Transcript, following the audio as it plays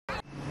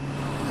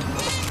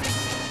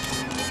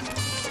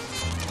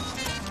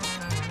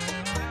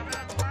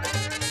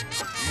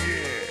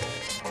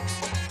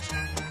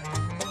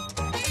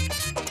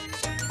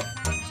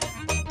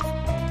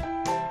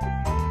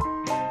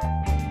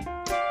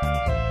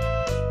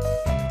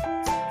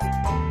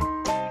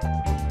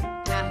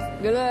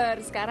Dulur,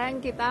 sekarang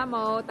kita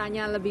mau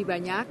tanya lebih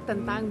banyak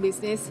tentang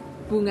bisnis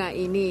bunga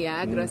ini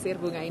ya, grosir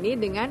bunga ini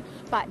dengan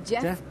Pak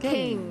Jeff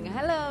King.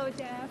 Halo,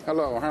 Jeff.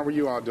 Hello, how are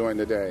you all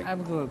doing today?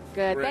 I'm good.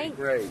 Good.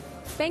 Great.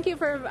 Thank you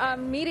for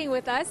meeting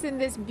with us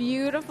in this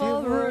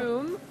beautiful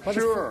room. But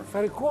Sure. it's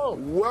very cold.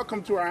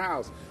 Welcome to our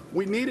house.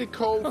 We need it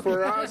cold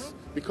for us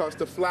because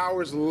the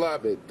flowers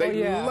love it.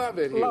 They love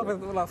it here.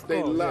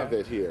 They love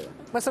it here.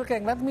 Mr.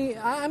 King,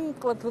 I'm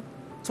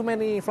too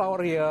many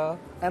flower here,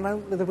 and I'm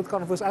a little bit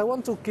confused. I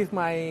want to give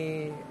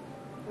my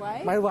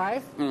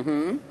wife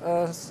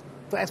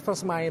to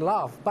express my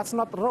love, but it's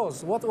not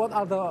rose. What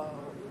are the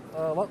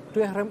what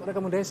do you have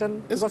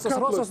recommendation? It's a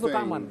couple of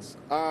common. things.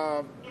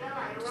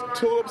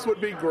 Tulips would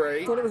be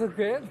great. Tulips are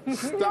great.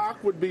 Stock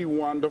would be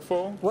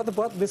wonderful. What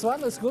about this one?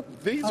 Is good.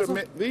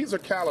 These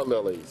are calla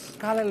lilies.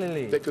 Calla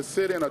lily. They could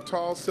sit in a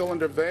tall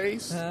cylinder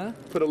vase,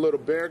 put a little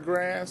bare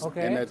grass,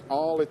 and that's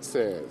all it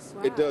says.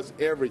 Wow. It does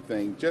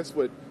everything just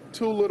with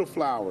two little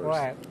flowers.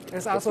 Right.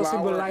 It's The also flower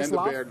symbolize and the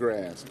love. bare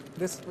grass.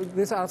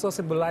 This also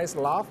symbolize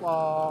love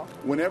or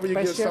Whenever you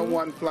give passion?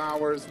 someone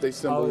flowers, they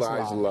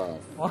symbolize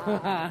love.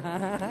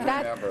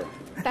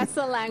 That's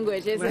the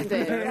language, isn't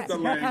it? That's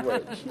the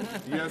language.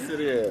 Yes, it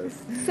is.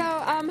 So,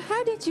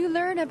 how did you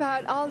learn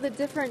about all the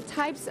different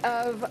types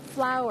of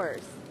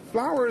flowers?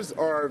 Flowers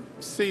are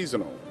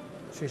seasonal.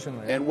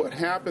 seasonal. And what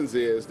happens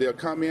is they'll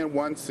come in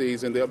one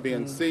season, they'll be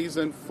in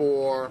season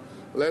for,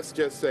 let's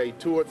just say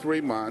 2 or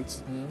 3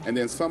 months, and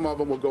then some of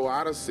them will go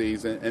out of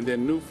season, and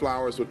then new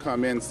flowers will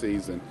come in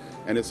season.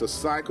 And it's a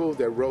cycle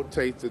that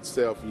rotates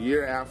itself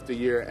year after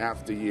year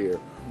after year.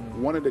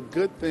 One of the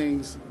good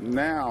things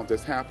now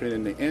that's happening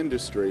in the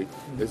industry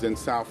is in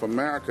South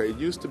America, it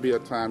used to be a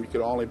time you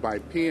could only buy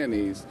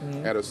peonies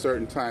at a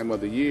certain time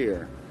of the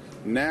year.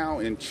 Now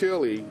in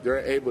Chile,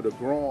 they're able to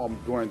grow them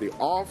during the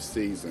off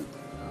season.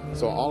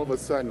 So all of a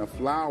sudden, a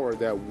flower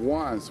that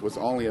once was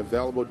only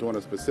available during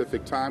a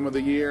specific time of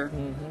the year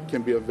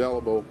can be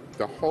available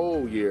the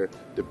whole year,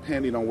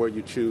 depending on where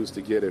you choose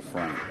to get it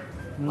from.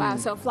 Wow,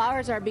 so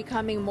flowers are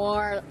becoming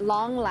more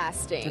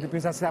long-lasting. Jadi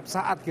bisa setiap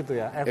saat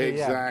gitu ya.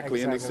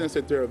 Exactly, in the sense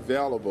that they're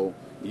available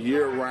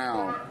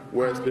year-round.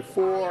 Whereas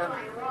before,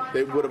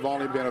 they would have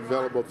only been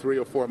available 3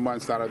 or 4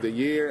 months out of the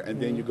year,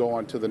 and then you go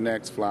on to the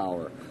next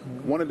flower.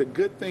 One of the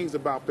good things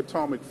about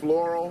Potomac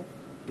Floral,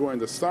 during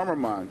the summer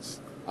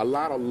months, a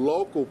lot of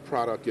local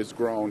product is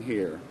grown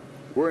here.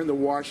 We're in the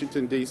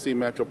Washington, D.C.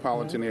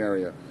 metropolitan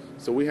area.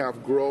 So we have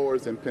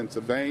growers in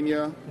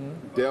Pennsylvania,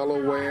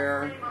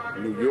 Delaware,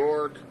 New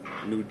York,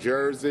 New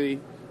Jersey,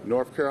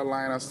 North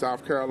Carolina,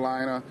 South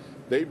Carolina.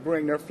 They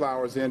bring their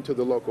flowers into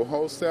the local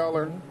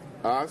wholesaler,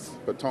 us,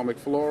 Potomac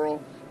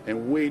Floral,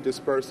 and we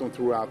disperse them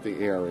throughout the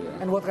area.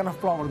 And what kind of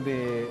flower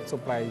they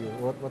supply you?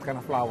 What kind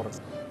of flowers?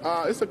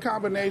 It's a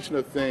combination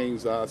of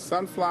things.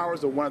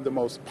 Sunflowers are one of the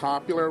most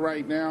popular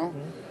right now.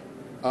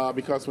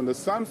 Because when the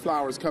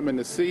sunflowers come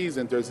into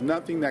season, there's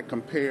nothing that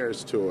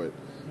compares to it.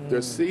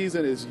 Their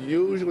season is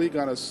usually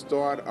going to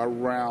start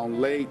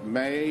around late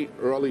May,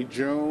 early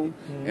June,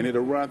 and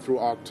it'll run through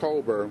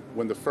October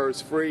when the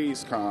first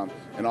freeze comes,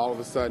 and all of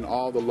a sudden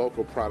all the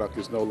local product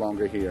is no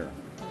longer here.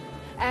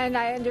 And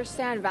I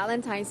understand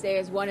Valentine's Day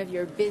is one of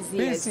your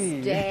busiest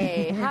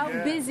days. How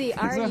busy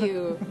are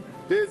you?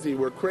 Busy.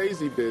 We're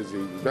crazy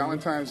busy.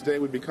 Valentine's Day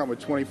would become a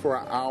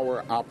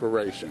 24-hour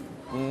operation.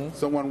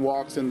 Someone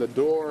walks in the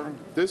door.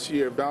 This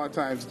year,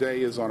 Valentine's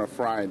Day is on a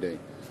Friday.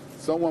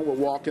 Someone will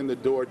walk in the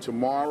door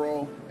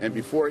tomorrow, and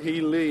before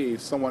he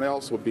leaves, someone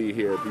else will be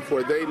here.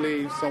 Before they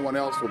leave, someone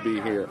else will be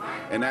here.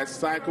 And that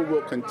cycle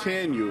will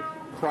continue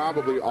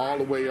probably all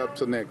the way up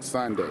to next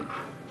Sunday.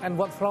 And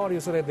what flower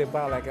usually they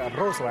buy, like a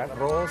rose, right?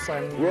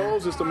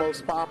 Rose is the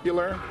most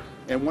popular,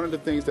 and one of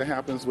the things that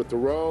happens with the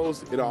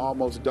rose, it'll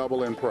almost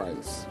double in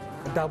price.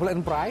 Double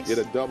in price?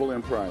 It'll double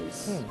in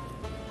price.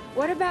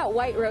 What about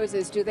white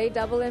roses? Do they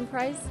double in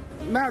price?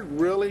 Not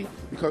really,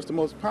 because the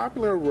most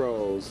popular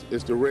rose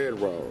is the red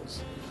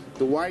rose.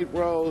 The white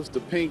rose, the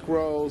pink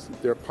rose,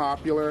 they're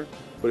popular,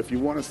 but if you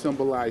want to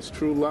symbolize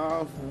true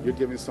love, you're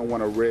giving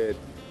someone a red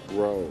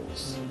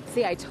rose.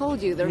 See, I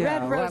told you, the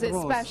red rose is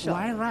special.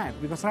 Why red?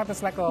 Because red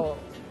is like a,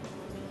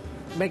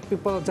 make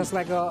people just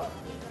like a...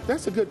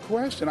 That's a good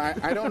question.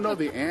 I don't know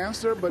the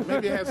answer, but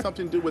maybe it has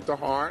something to do with the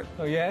heart.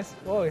 Oh, yes.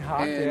 Oh,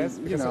 heart, And, yes.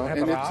 you know,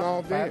 and it's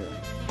all there.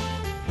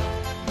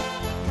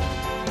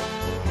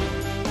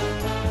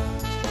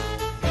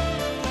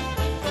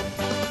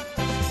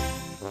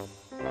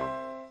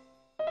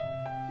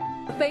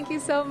 Thank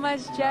you so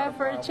much, Jeff,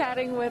 for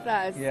chatting with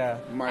us.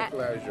 Yeah. My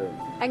pleasure.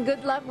 And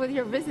good luck with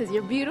your business,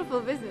 your beautiful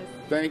business.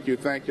 Thank you.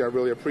 I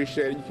really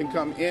appreciate it. You can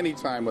come any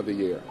time of the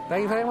year.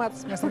 Thank you very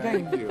much, Mr.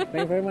 King. Thank you.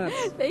 Thank you very much.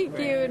 Thank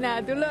you.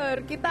 Nah, dulur,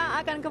 kita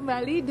akan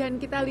kembali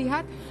dan kita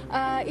lihat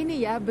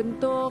ini ya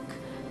bentuk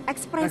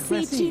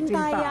ekspresi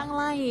cinta yang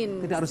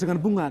lain. Tidak harus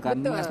dengan bunga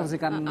kan, Betul.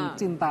 mengekspresikan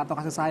cinta atau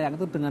kasih sayang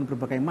itu dengan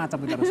berbagai macam,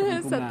 tidak harus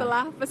dengan bunga.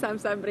 Setelah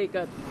pesan-pesan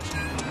berikut.